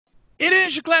It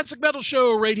is your Classic Metal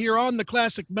Show right here on the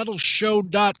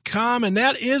ClassicMetalShow.com, and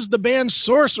that is the band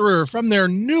Sorcerer from their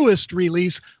newest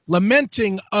release,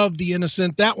 Lamenting of the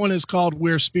Innocent. That one is called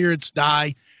Where Spirits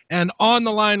Die. And on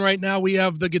the line right now, we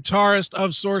have the guitarist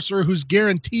of Sorcerer, who's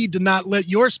guaranteed to not let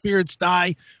your spirits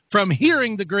die from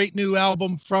hearing the great new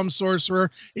album from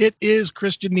Sorcerer. It is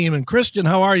Kristian Niemann. Kristian,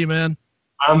 how are you, man?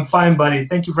 I'm fine, buddy.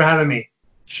 Thank you for having me.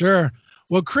 Sure.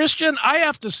 Well, Kristian, I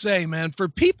have to say, man, for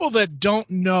people that don't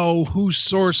know who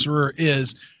Sorcerer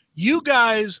is, you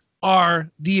guys are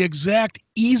the exact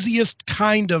easiest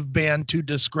kind of band to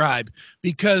describe,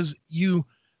 because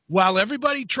while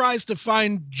everybody tries to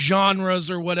find genres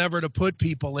or whatever to put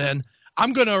people in,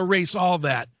 I'm going to erase all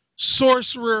that.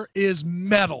 Sorcerer is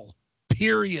metal,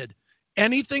 period.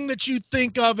 Anything that you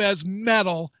think of as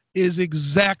metal is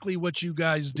exactly what you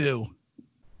guys do.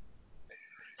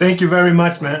 Thank you very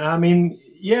much, man. I mean,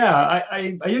 yeah,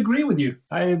 I agree with you.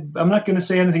 I'm not going to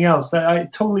say anything else. I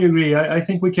totally agree. I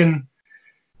think we can.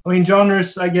 I mean,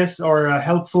 genres, I guess, are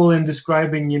helpful in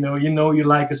describing. You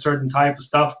like a certain type of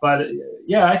stuff, but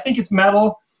yeah, I think it's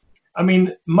metal. I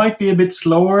mean, might be a bit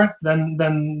slower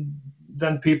than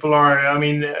people are. I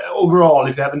mean, overall,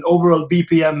 if you have an overall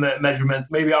BPM measurement,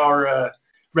 maybe our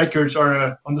records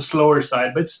are on the slower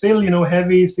side, but still,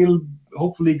 heavy, still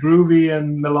hopefully groovy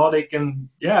and melodic. And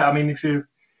yeah, I mean, if you're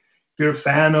a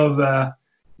fan of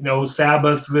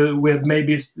Sabbath with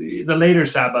maybe the later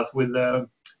Sabbath with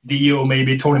Dio,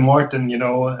 maybe Tony Martin,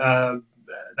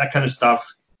 that kind of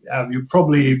stuff, you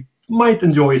probably might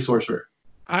enjoy Sorcerer.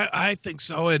 I think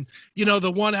so. And,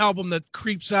 the one album that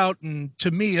creeps out, and to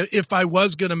me, if I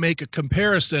was going to make a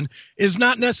comparison, is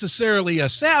not necessarily a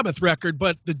Sabbath record,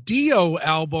 but the Dio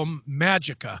album,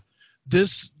 Magica.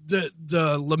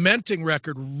 The Lamenting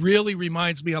record really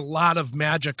reminds me a lot of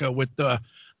Magica, with the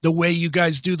way you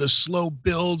guys do the slow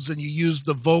builds and you use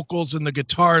the vocals and the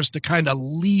guitars to kind of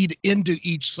lead into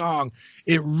each song.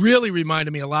 It really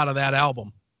reminded me a lot of that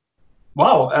album.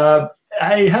 Wow.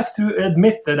 I have to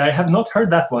admit that I have not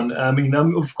heard that one. I mean,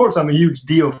 of course, I'm a huge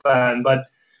Dio fan, but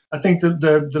I think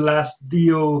the last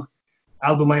Dio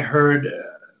album I heard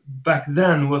back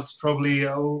then was probably,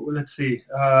 let's see,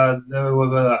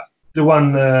 the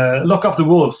one, Lock Up the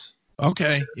Wolves.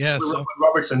 Okay, yes. With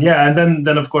Robertson, yeah. And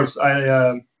then of course,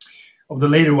 of the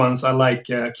later ones, I like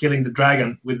Killing the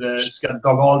Dragon with it's got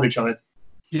Doug Aldrich on it.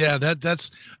 Yeah,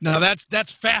 that's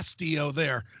fast Dio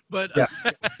there. But yeah.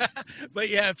 But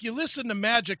yeah, if you listen to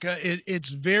Magica, it's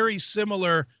very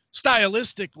similar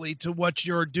stylistically to what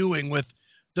you're doing. With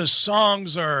the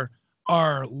songs are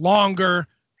longer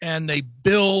and they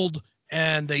build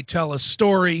and they tell a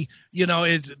story.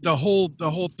 It's the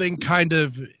whole thing kind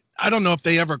of, I don't know if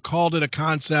they ever called it a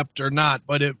concept or not,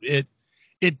 but it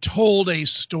told a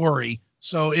story.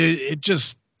 So it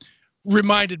just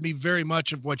reminded me very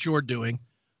much of what you're doing.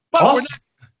 But awesome.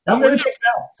 I'm going to check it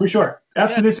out for sure.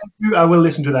 After this interview, I will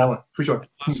listen to that one for sure.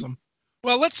 Awesome.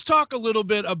 Well, let's talk a little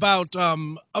bit about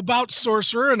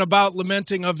Sorcerer and about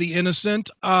Lamenting of the Innocent.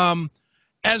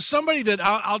 As somebody that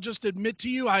I'll just admit to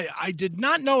you, I did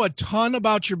not know a ton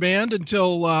about your band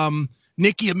until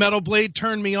Nikki of Metal Blade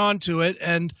turned me on to it,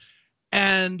 and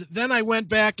then I went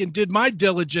back and did my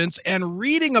diligence, and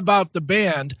reading about the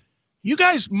band, you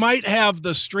guys might have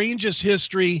the strangest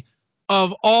history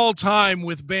of all time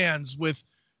with bands, with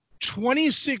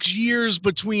 26 years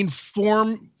between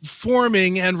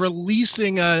forming and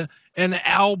releasing an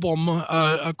album,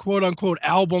 a quote unquote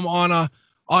album on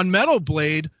Metal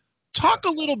Blade. Talk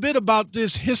a little bit about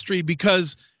this history,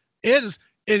 because if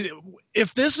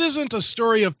this isn't a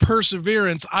story of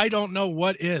perseverance, I don't know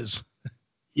what is.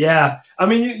 Yeah, I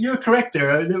mean, you're correct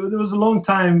there. There was a long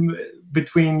time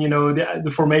between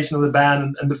the formation of the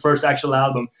band and the first actual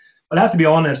album. But I have to be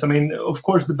honest. I mean, of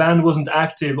course, the band wasn't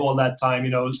active all that time.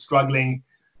 Struggling,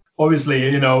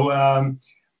 obviously. For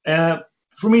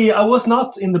me, I was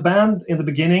not in the band in the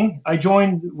beginning. I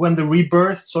joined when the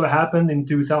rebirth sort of happened in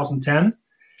 2010.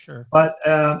 Sure. But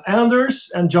Anders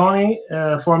and Johnny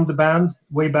formed the band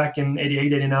way back in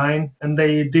 88, 89, and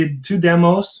they did 2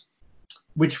 demos,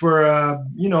 which were,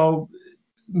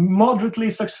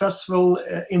 moderately successful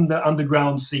in the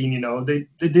underground scene. They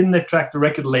didn't attract a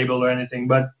record label or anything,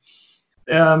 but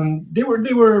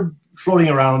they were floating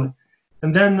around.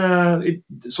 And then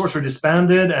Sorcerer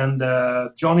disbanded, and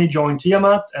Johnny joined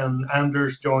Tiamat, and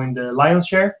Anders joined Lion's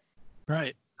Share.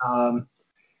 Right.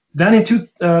 Then in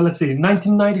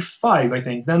 1995, I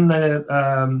think, then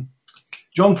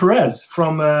John Perez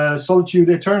from Solitude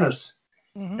Aeternus,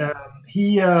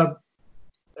 he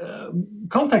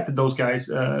contacted those guys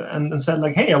and said,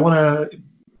 like, hey, I want to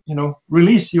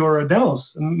release your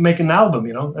demos and make an album,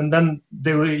 and then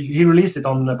he released it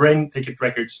on Brain Ticket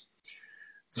Records.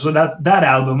 So that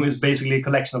album is basically a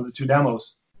collection of the two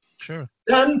demos. Sure.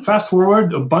 Then fast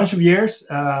forward a bunch of years,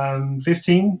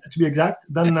 15 to be exact.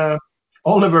 Then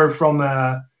Oliver from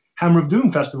Hammer of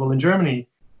Doom Festival in Germany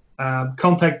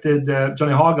contacted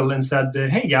Johnny Hagel and said,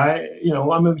 "Hey guy,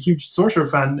 I'm a huge Sorcerer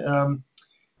fan.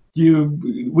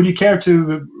 Would you care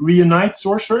to reunite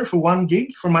Sorcerer for one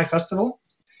gig for my festival?"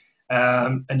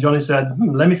 And Johnny said,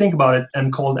 "Let me think about it,"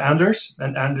 and called Anders.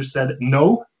 And Anders said,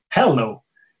 "No, hell no,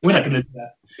 we're not gonna do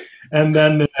that." And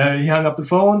then he hung up the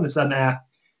phone and said, "Nah."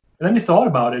 And then he thought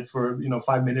about it for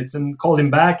 5 minutes and called him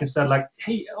back and said, like,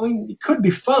 "Hey, I mean, it could be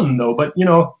fun though, but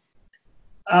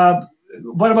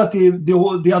what about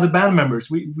the other band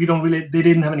members? We don't really, they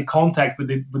didn't have any contact with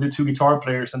the two guitar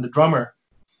players and the drummer.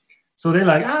 So they're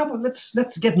like, well,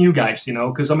 let's get new guys,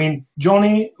 because I mean,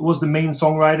 Johnny was the main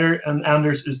songwriter and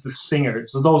Anders is the singer.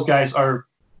 So those guys are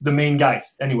the main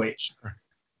guys anyway." Sure.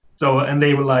 So, and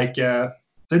they were like,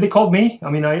 so they called me. I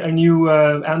mean, I knew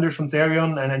Anders from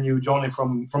Therion and I knew Johnny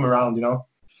from around,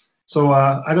 So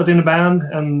I got in the band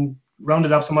and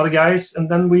rounded up some other guys, and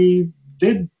then we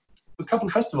did a couple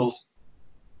of festivals.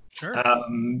 Sure.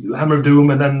 Hammer of Doom,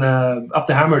 and then Up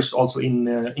the Hammers also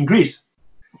in Greece,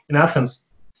 in Athens.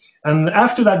 And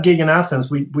after that gig in Athens,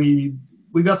 we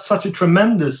got such a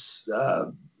tremendous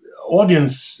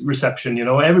audience reception.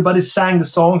 Everybody sang the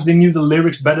songs; they knew the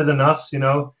lyrics better than us. It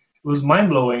was mind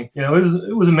blowing.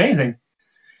 It was amazing.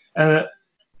 And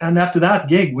after that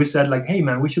gig, we said like, "Hey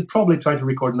man, we should probably try to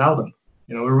record an album.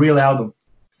 A real album."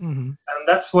 Mm-hmm. And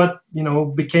that's what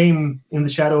became In the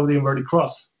Shadow of the Inverted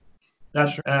Cross. That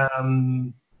Sure.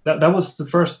 That was the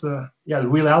first the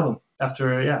real album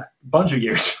after a bunch of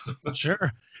years.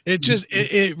 Sure.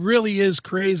 It really is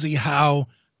crazy how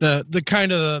the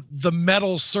kind of the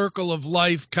metal circle of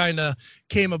life kind of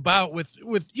came about with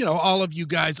all of you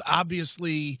guys.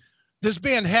 Obviously this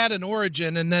band had an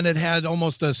origin and then it had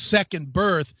almost a second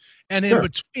birth, and in Sure.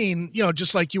 between,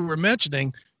 just like you were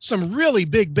mentioning, some really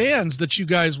big bands that you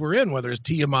guys were in, whether it's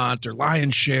Tiamat or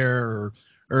Lion's Share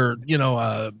or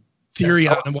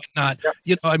Therion and whatnot.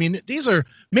 Yeah. I mean, these are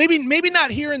maybe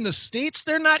not here in the States,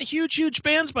 they're not huge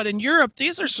bands, but in Europe,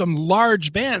 these are some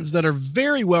large bands that are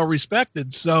very well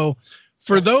respected. So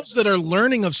for those that are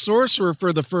learning of Sorcerer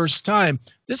for the first time,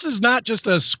 this is not just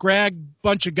a scrag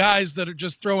bunch of guys that are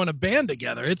just throwing a band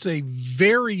together. It's a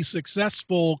very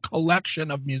successful collection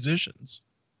of musicians.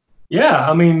 Yeah,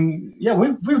 I mean,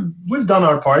 we've done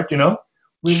our part,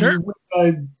 Sure. We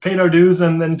paid our dues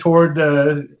and then toured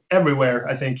everywhere,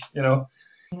 I think,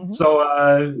 Mm-hmm.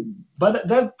 So, but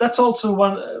that's also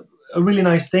a really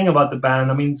nice thing about the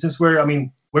band. I mean, since we're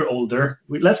older.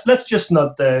 Let's just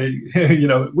not,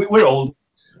 we're old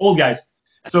guys.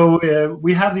 So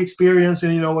we have the experience,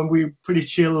 and when we're pretty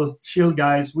chill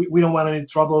guys, we don't want any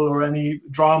trouble or any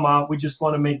drama. We just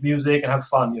want to make music and have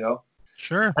fun,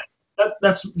 Sure.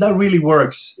 That really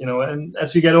works, And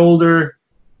as you get older,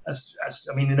 as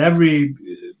I mean, in every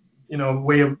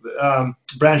way of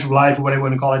branch of life or whatever you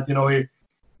want to call it,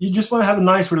 you just want to have a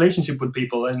nice relationship with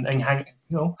people and hang,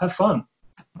 have fun.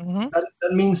 Mm-hmm.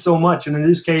 That means so much, and in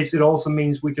this case, it also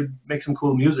means we could make some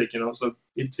cool music, So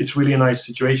it's really a nice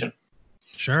situation.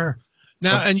 Sure.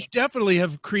 Now, and you definitely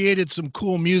have created some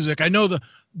cool music. I know the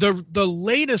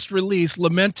latest release,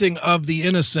 Lamenting of the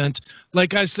Innocent,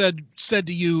 like I said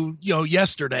to you,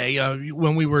 yesterday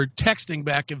when we were texting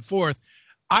back and forth,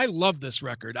 I love this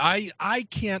record. I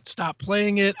can't stop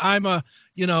playing it. I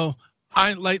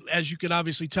like, as you can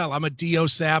obviously tell, I'm a Dio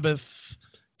Sabbath,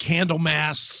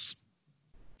 Candlemass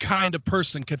kind of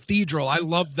person, Cathedral. I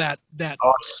love that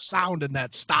sound and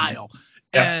that style.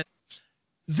 Yeah. And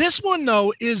this one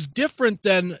though is different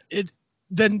than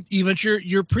even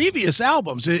your previous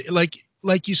albums.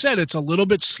 Like you said, it's a little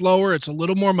bit slower, it's a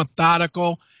little more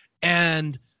methodical,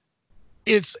 and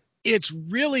it's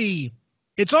really,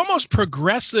 it's almost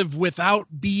progressive without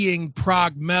being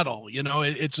prog metal.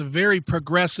 It's a very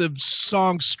progressive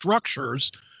song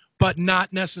structures, but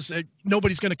not necessarily.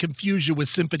 Nobody's going to confuse you with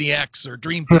Symphony X or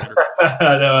Dream Theater.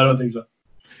 No, I don't think so.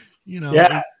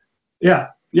 Yeah.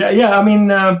 I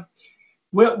mean,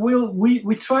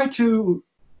 we try to.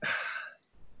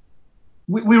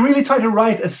 We really try to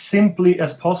write as simply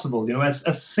as possible,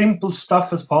 as simple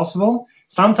stuff as possible.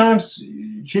 Sometimes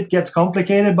shit gets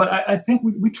complicated, but I think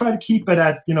we try to keep it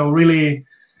at, really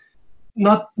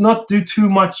not do too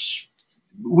much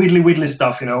widdly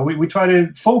stuff, We try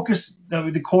to focus.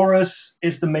 The chorus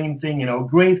is the main thing,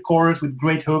 Great chorus with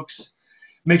great hooks.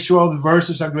 Make sure all the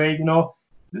verses are great,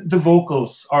 The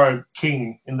vocals are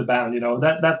king in the band,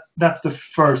 That's the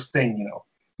first thing,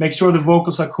 Make sure the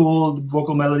vocals are cool, the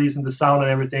vocal melodies and the sound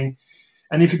and everything.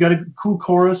 And if you got a cool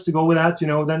chorus to go with that,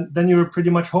 then you're pretty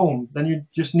much home. Then you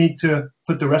just need to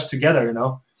put the rest together,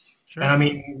 Sure. And I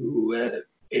mean,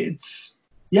 it's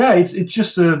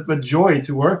just a joy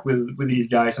to work with these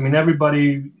guys. I mean,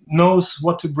 everybody knows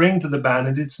what to bring to the band,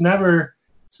 and it's never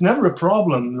a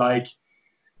problem. Like,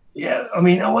 yeah, I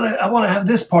mean, I want to have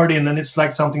this part in, and it's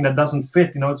like something that doesn't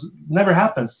fit. It never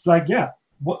happens. It's like, yeah,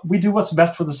 we do what's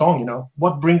best for the song.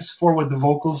 What brings forward the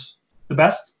vocals the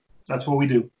best. That's what we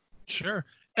do. Sure.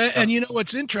 And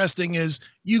what's interesting is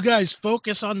you guys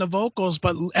focus on the vocals,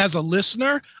 but as a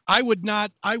listener, I would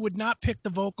not pick the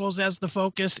vocals as the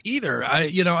focus either.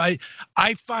 I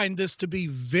find this to be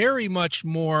very much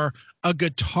more a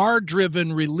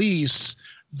guitar-driven release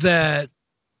that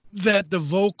the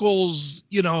vocals,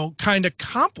 kind of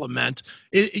complement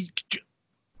it,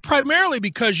 primarily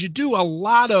because you do a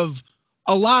lot of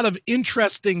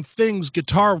interesting things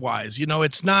guitar-wise.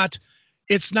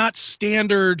 It's not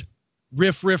standard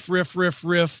riff, riff, riff, riff,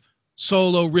 riff,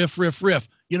 solo, riff, riff, riff.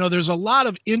 There's a lot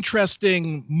of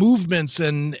interesting movements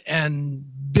and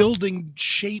building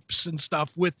shapes and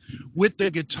stuff with the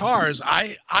guitars.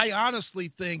 I honestly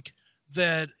think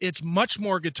that it's much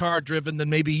more guitar driven than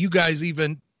maybe you guys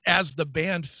even as the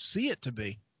band see it to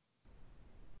be.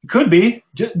 Could be.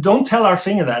 Don't tell our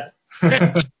singer that.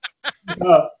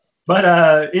 But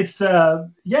it's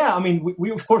yeah. I mean,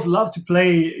 we of course love to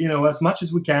play, as much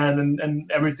as we can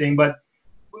and everything. But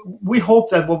we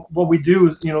hope that what we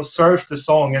do, serves the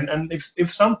song. And if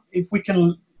we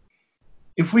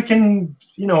can,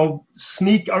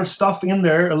 sneak our stuff in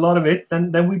there, a lot of it,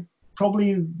 then we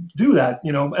probably do that,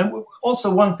 And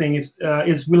also one thing is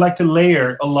we like to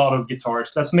layer a lot of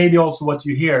guitars. That's maybe also what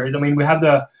you hear. I mean, we have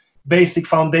the basic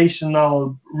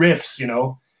foundational riffs,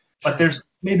 but there's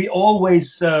maybe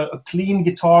always a clean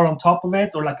guitar on top of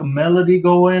it, or like a melody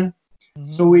going.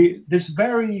 Mm-hmm. So there's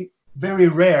very, very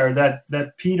rare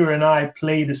that Peter and I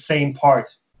play the same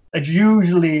part. That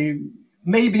usually,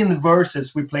 maybe in the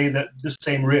verses we play the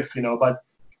same riff, but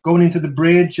going into the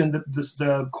bridge and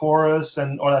the chorus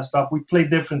and all that stuff, we play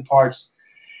different parts.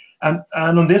 And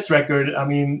on this record, I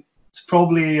mean, it's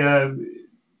probably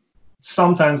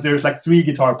sometimes there's like 3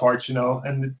 guitar parts,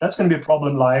 and that's going to be a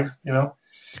problem live,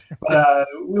 But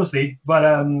we'll see.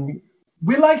 But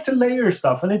we like to layer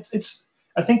stuff, and it's.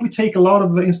 I think we take a lot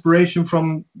of inspiration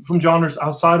from genres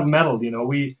outside of metal.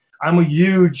 I'm a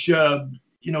huge,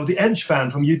 the Edge fan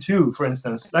from U2, for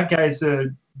instance. That guy's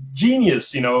a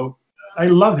genius. I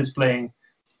love his playing,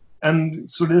 and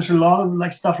so there's a lot of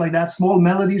like stuff like that, small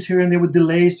melodies here and there with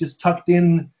delays just tucked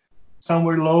in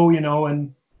somewhere low,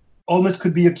 and almost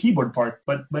could be a keyboard part,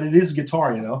 but it is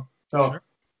guitar, So. Sure.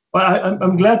 But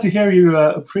I'm glad to hear you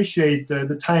appreciate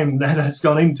the time that has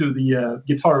gone into the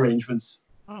guitar arrangements.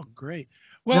 Oh, great.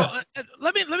 Well, yeah.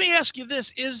 Let me ask you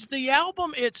this. Is the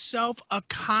album itself a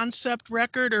concept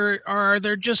record, or are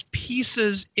there just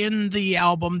pieces in the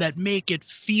album that make it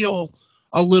feel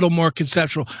a little more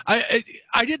conceptual? I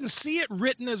didn't see it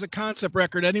written as a concept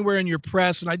record anywhere in your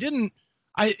press, and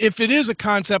if it is a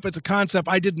concept, it's a concept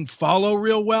I didn't follow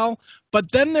real well.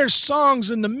 But then there's songs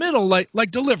in the middle,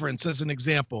 like Deliverance as an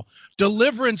example.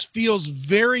 Deliverance feels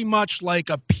very much like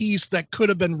a piece that could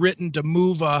have been written to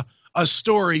move a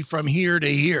story from here to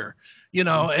here,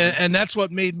 and that's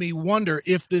what made me wonder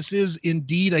if this is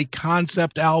indeed a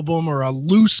concept album or a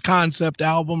loose concept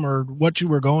album or what you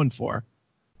were going for.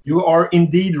 You are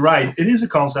indeed right. It is a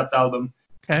concept album.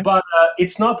 Okay. But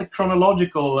it's not a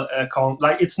chronological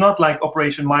it's not like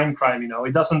Operation Mindcrime,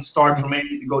 It doesn't start from A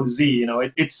to go to Z,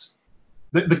 It's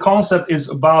the concept is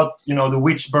about, the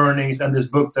witch burnings and this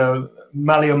book, the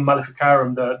Malleum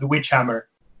Maleficarum, the witch hammer.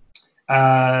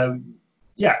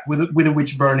 With the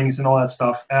witch burnings and all that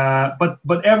stuff.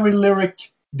 But every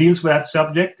lyric deals with that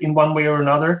subject in one way or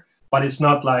another. But it's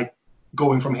not like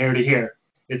going from here to here.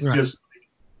 It's right. Just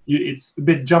it's a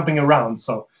bit jumping around.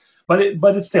 So. But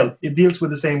it still deals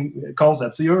with the same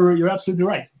concept. So you're absolutely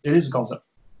right. It is a concept.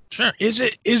 Sure. Is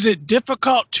it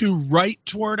difficult to write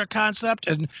toward a concept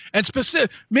and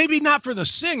specific? Maybe not for the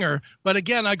singer, but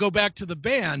again, I go back to the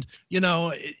band.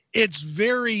 It's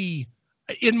very,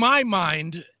 in my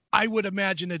mind, I would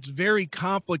imagine it's very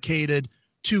complicated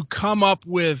to come up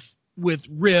with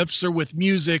riffs or with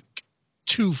music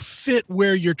to fit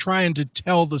where you're trying to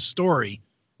tell the story.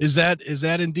 Is that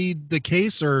indeed the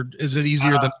case, or is it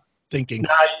easier than thinking?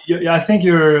 I think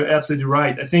you're absolutely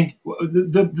right. I think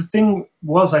the thing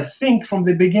was, I think from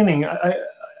the beginning,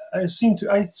 I seem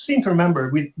to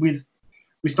remember we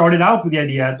started out with the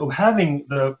idea of having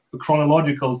the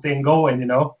chronological thing going,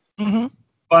 Mm-hmm.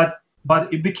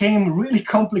 But it became really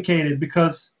complicated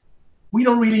because we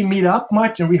don't really meet up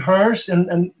much and rehearse,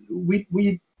 and we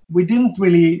didn't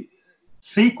really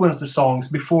sequence the songs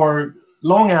before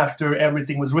long after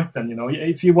everything was written.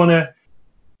 If you want to,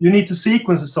 you need to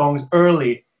sequence the songs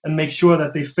early and make sure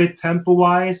that they fit tempo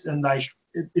wise, and like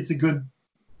it's a good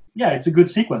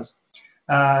sequence.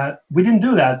 We didn't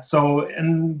do that, so,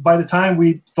 and by the time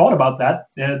we thought about that,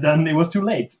 then it was too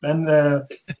late. And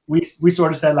we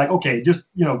sort of said, like, okay, just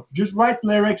write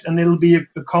lyrics, and it'll be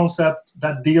a concept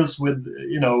that deals with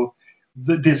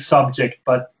this subject,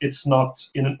 but it's not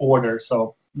in an order.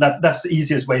 So that's the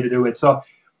easiest way to do it. So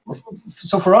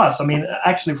for us, I mean,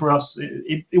 actually for us,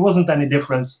 it wasn't any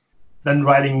difference than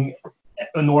writing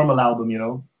a normal album.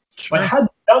 Sure. But had we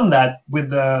done that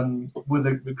with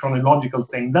the chronological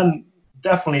thing, then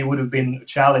definitely it would have been a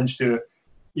challenge to,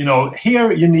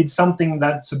 here you need something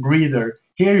that's a breather.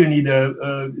 Here you need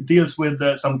deals with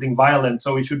something violent,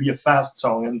 so it should be a fast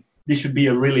song, and this should be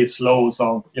a really slow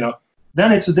song.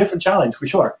 Then it's a different challenge for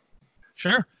sure.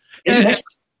 Sure.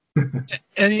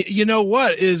 And you know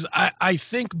what is, I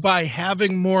think by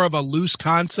having more of a loose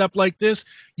concept like this,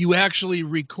 you actually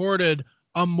recorded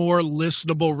a more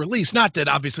listenable release. Not that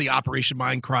obviously Operation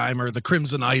Mindcrime or the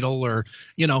Crimson Idol or,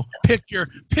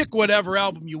 pick whatever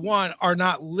album you want are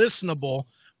not listenable,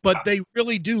 but they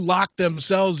really do lock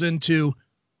themselves into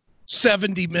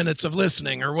 70 minutes of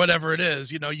listening or whatever it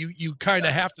is. You kind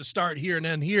of have to start here and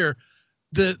end here.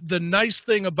 The nice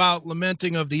thing about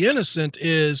Lamenting of the Innocent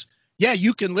is, yeah,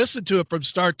 you can listen to it from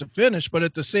start to finish, but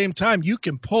at the same time, you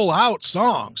can pull out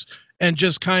songs and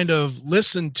just kind of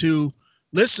listen to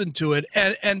it.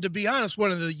 And to be honest,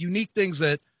 one of the unique things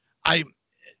that I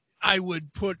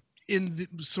would put in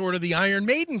sort of the Iron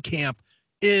Maiden camp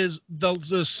is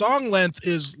the song length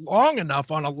is long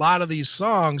enough on a lot of these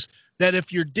songs that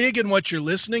if you're digging what you're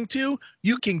listening to,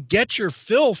 you can get your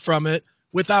fill from it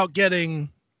without getting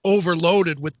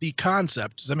overloaded with the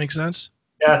concept. Does that make sense?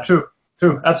 Yeah, true,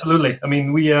 absolutely. I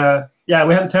mean, we have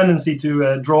a tendency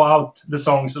to draw out the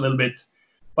songs a little bit,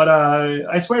 but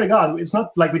I swear to God, it's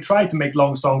not like we try to make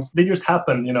long songs; they just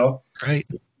happen, Right.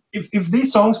 If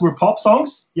these songs were pop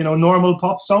songs, normal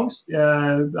pop songs,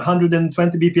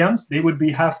 120 BPMs, they would be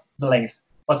half the length.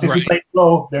 But since we play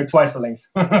slow, they're twice the length.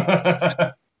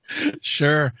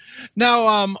 Sure. Now,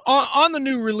 on the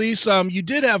new release, you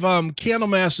did have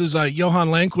Candlemass's Johan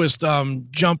Landquist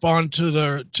jump on to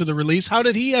the release. How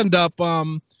did he end up,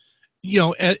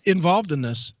 involved in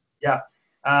this? Yeah,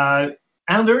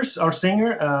 Anders, our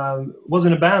singer, was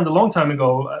in a band a long time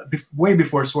ago, way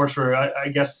before Sorcerer. I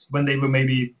guess when they were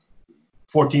maybe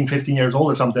 14, 15 years old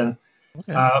or something.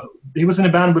 Okay. He was in a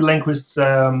band with Landquist's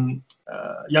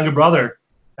younger brother,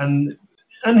 and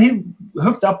he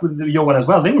hooked up with Johan as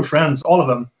well. They were friends, all of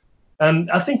them.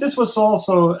 And I think this was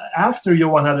also after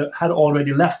Johan had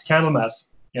already left Candlemass,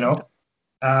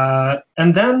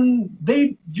 and then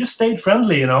they just stayed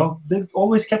friendly, They've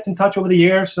always kept in touch over the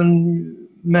years and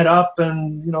met up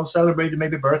and, celebrated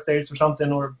maybe birthdays or something,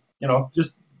 or,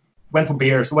 just went for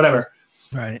beers or whatever.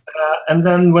 Right. And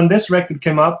then when this record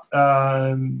came up,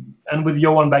 and with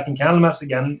Johan back in Candlemass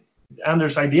again,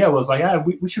 Anders' idea was like, yeah,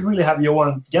 we should really have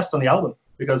Johan guest on the album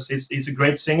because he's a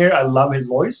great singer. I love his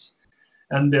voice,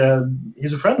 and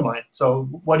he's a friend of mine. So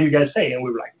what do you guys say? And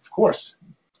we were like, of course,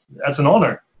 that's an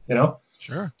honor,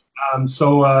 Sure.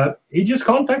 So he just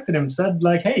contacted him, said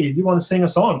like, hey, do you want to sing a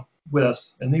song with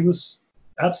us? And he was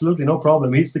absolutely no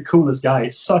problem. He's the coolest guy.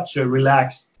 He's such a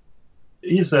relaxed.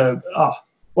 He's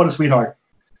what a sweetheart.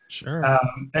 Sure.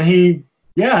 And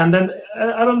then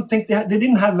I don't think they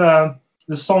didn't have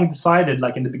the song decided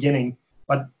like in the beginning,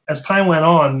 but as time went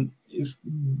on,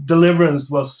 Deliverance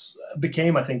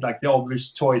became, I think, like the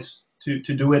obvious choice to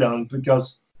do it on,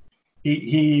 because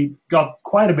he got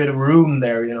quite a bit of room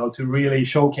there, to really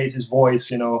showcase his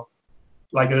voice, and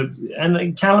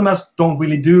Candlemass don't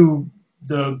really do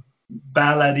the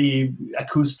ballady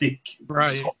acoustic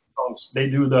songs. They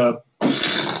do the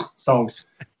songs,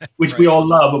 which we all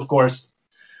love, of course,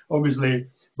 obviously.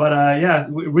 But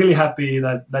we're really happy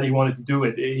that he wanted to do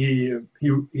it.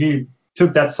 He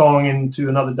took that song into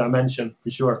another dimension for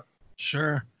sure.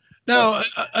 Sure. Now,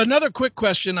 another quick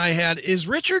question I had, is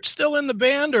Richard still in the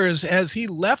band, or has he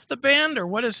left the band, or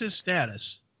what is his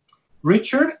status?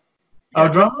 Richard, our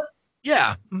drummer?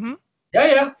 Yeah. Mm-hmm.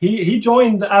 Yeah. He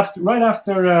joined right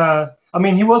after. I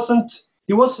mean, he was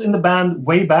in the band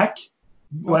way back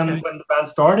when the band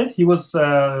started. He was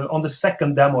on the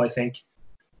second demo, I think.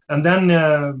 And then,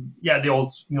 they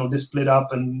all, they split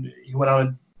up and he went out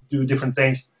and do different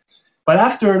things. But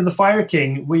after the Fire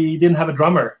King, we didn't have a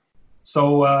drummer.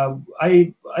 So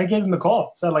I gave him a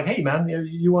call. Said like, hey man,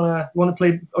 you wanna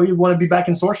play, or you wanna be back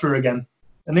in Sorcerer again?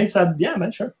 And he said, yeah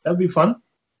man, sure, that'd be fun.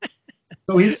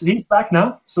 So he's back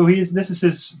now. So this is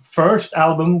his first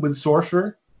album with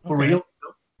Sorcerer for real.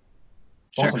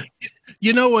 Sure. Awesome.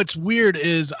 You know what's weird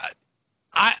is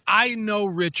I know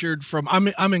Richard from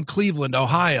I'm in Cleveland,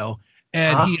 Ohio,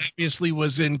 and Uh-huh. he obviously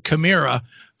was in Chimera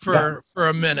Yeah. for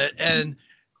a minute. And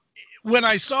when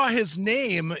I saw his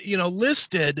name,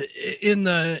 listed in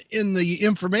the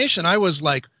information, I was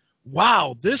like,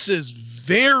 wow, this is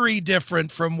very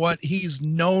different from what he's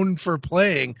known for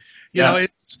playing. Yeah.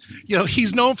 It's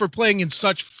he's known for playing in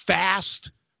such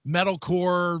fast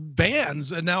metalcore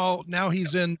bands, and now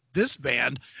he's in this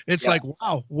band. It's Yeah. like,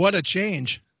 wow, what a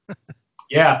change.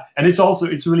 Yeah, and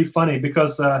it's really funny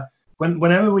because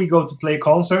whenever we go to play a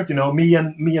concert, me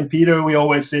and Peter, we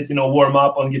always sit, warm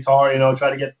up on guitar,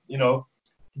 try to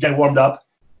get warmed up.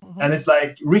 Mhm. And it's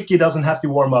like Ricky doesn't have to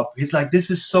warm up. He's like, this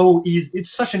is so easy.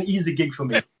 It's such an easy gig for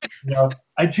me.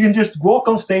 I can just walk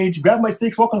on stage, grab my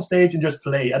sticks, walk on stage, and just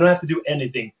play. I don't have to do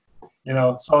anything.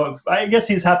 So I guess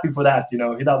he's happy for that. He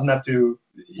doesn't have to,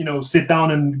 sit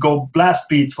down and go blast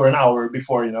beats for an hour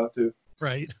before, to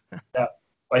Right. yeah.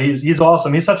 But he's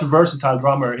awesome. He's such a versatile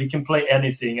drummer. He can play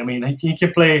anything. I mean, he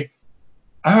can play.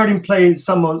 I heard him play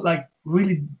some of like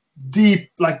really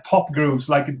deep like pop grooves,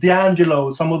 like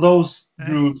D'Angelo. Some of those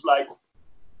grooves, like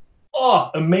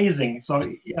amazing. So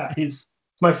yeah, he's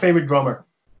my favorite drummer.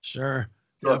 Sure,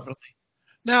 Sure. definitely.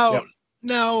 Yeah.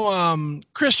 Now,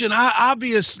 Kristian,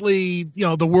 obviously,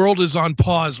 the world is on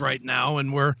pause right now,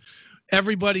 and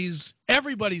everybody's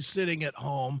sitting at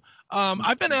home.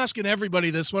 I've been asking everybody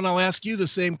this one. I'll ask you the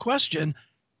same question.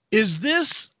 Is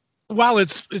this, while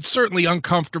it's certainly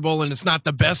uncomfortable and it's not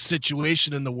the best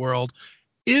situation in the world,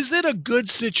 is it a good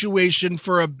situation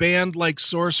for a band like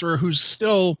Sorcerer who's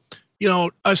still,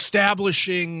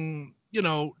 establishing,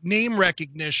 name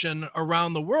recognition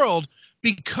around the world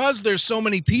because there's so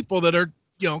many people that are,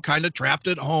 kind of trapped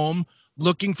at home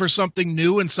looking for something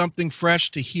new and something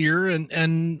fresh to hear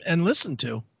and listen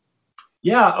to?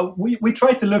 Yeah, we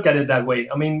tried to look at it that way.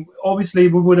 I mean, obviously,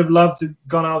 we would have loved to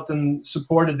gone out and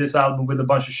supported this album with a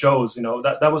bunch of shows.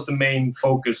 That was the main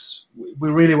focus. We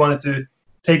really wanted to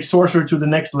take Sorcerer to the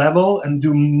next level and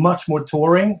do much more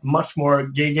touring, much more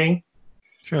gigging.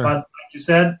 Sure. But like you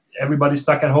said, everybody's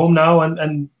stuck at home now,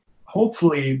 and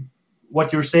hopefully,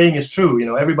 what you're saying is true.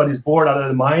 Everybody's bored out of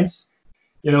their minds.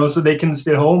 So they can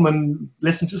stay home and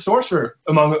listen to Sorcerer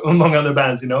among other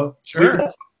bands. Sure.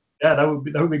 Yeah, that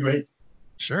would be great.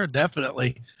 Sure,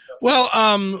 definitely.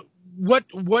 Well,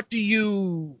 what do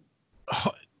you,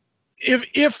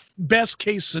 if best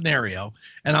case scenario,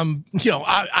 and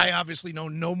I obviously know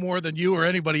no more than you or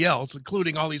anybody else,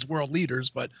 including all these world leaders,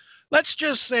 but let's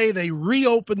just say they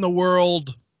reopen the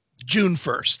world June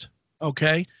 1st.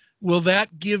 Okay. Will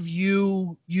that give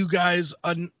you guys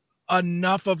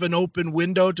enough of an open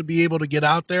window to be able to get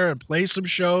out there and play some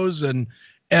shows and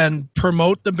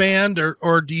promote the band,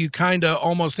 or do you kind of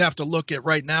almost have to look at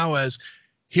right now as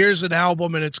here's an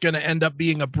album and it's going to end up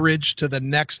being a bridge to the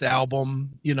next album,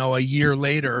 a year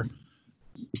later?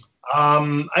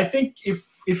 I think if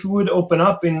we would open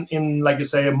up in like you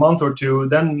say a month or two,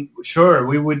 then sure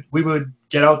we would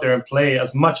get out there and play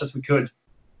as much as we could.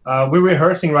 We're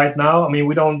rehearsing right now. I mean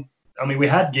we don't. I mean we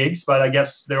had gigs, but I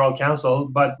guess they're all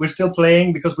canceled. But we're still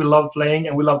playing because we love playing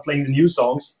and we love playing the new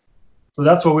songs. So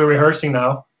that's what we're rehearsing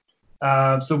now.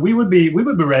 So we would be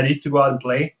ready to go out and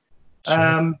play.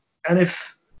 Sure. And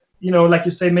if like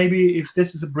you say, maybe if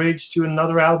this is a bridge to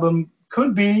another album,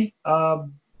 could be.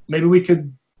 Maybe we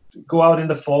could go out in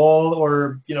the fall,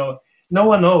 or no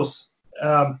one knows.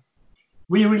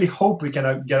 We really hope we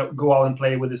can go out and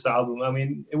play with this album. I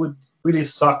mean, it would really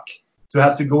suck to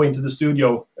have to go into the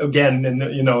studio again and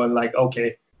and like,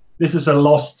 okay, this is a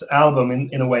lost album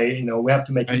in a way. We have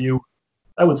to make a Right. new.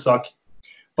 That would suck.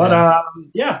 But Yeah.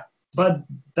 yeah, but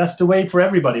that's the way for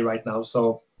everybody right now.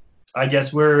 So I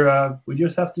guess we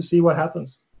just have to see what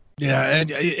happens. Yeah. And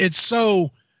it's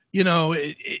so,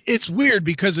 it's weird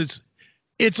because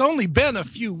it's only been a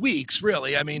few weeks,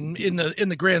 really. I mean, in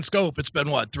the grand scope, it's been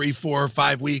what, 3, 4,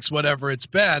 5 weeks, whatever it's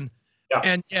been. Yeah.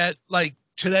 And yet, like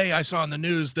today, I saw in the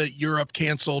news that Europe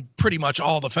canceled pretty much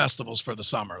all the festivals for the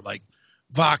summer, like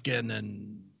Vakken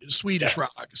and Yes.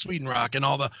 Sweden Rock, and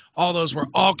all those were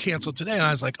all canceled today. And I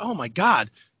was like, oh my God,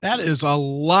 that is a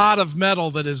lot of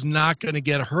metal that is not going to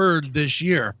get heard this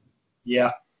year.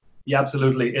 Yeah. Yeah,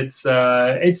 absolutely. It's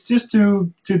just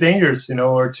too dangerous,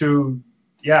 or too,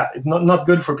 yeah, it's not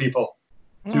good for people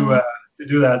to Mhm. uh, to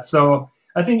do that. So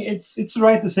I think it's the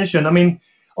right decision. I mean,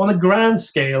 on a grand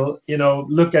scale,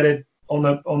 look at it on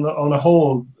a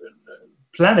whole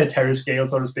planetary scale,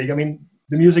 so to speak. I mean,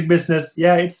 the music business,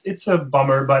 yeah, it's a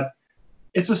bummer, but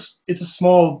it's a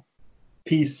small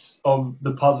piece of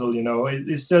the puzzle.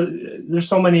 It's just there's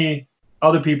so many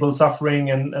other people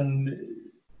suffering, and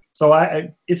So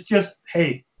it's just,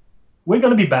 hey, we're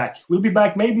going to be back. We'll be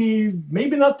back. Maybe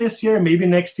not this year, maybe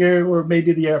next year, or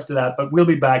maybe the year after that. But we'll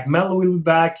be back. Metal will be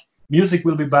back. Music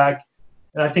will be back,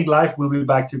 and I think life will be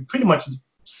back to pretty much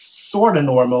sort of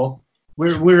normal.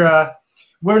 We're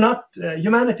not.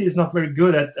 Humanity is not very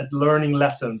good at learning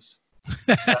lessons.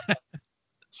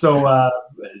 So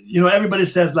everybody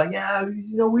says like, yeah,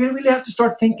 we really have to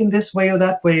start thinking this way or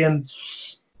that way, and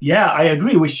yeah, I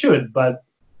agree, we should, but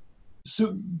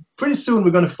pretty soon we're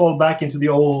going to fall back into the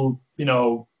old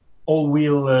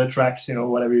wheel tracks,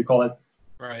 whatever you call it.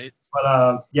 Right.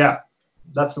 But yeah,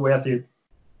 that's the way I see it.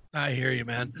 I hear you,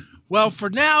 man. Well, for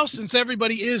now, since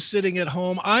everybody is sitting at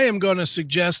home, I am going to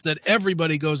suggest that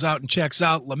everybody goes out and checks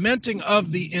out Lamenting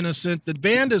of the Innocent. The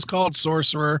band is called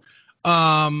Sorcerer.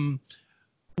 Why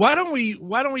don't we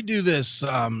do this,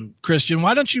 Kristian?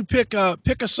 Why don't you pick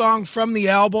a song from the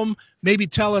album? Maybe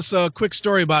tell us a quick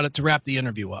story about it to wrap the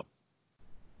interview up.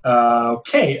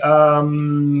 Okay.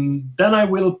 Then I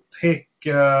will pick.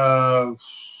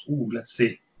 Let's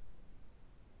see.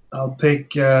 I'll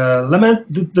pick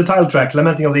the title track,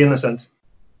 "Lamenting of the Innocent."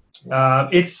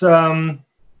 It's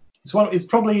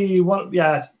probably one.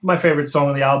 Yeah, it's my favorite song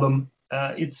on the album.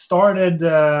 It started.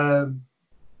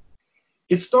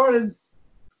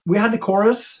 We had the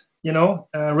chorus,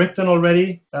 written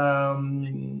already,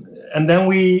 and then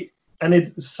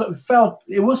it felt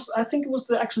it was. I think it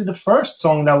was actually the first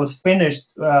song that was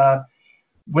finished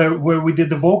where we did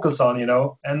the vocals on,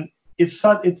 and it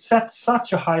set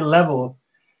such a high level,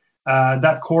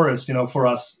 that chorus, for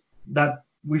us, that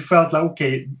we felt like,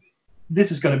 okay,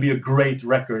 this is going to be a great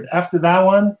record. After that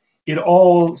one, it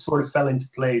all sort of fell into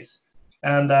place.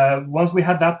 And once we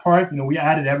had that part, we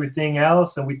added everything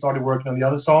else, and we started working on the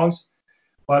other songs.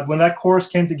 But when that chorus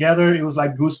came together, it was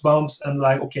like goosebumps, and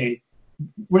like, okay,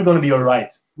 we're going to be all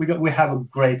right. We have a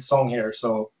great song here.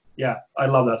 So yeah, I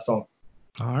love that song.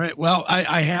 All right. Well,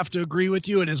 I have to agree with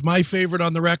you. It is my favorite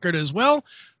on the record as well.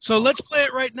 So let's play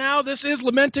it right now. This is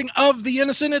Lamenting of the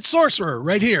Innocent. It's Sorcerer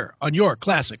right here on your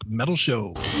Classic Metal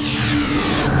Show.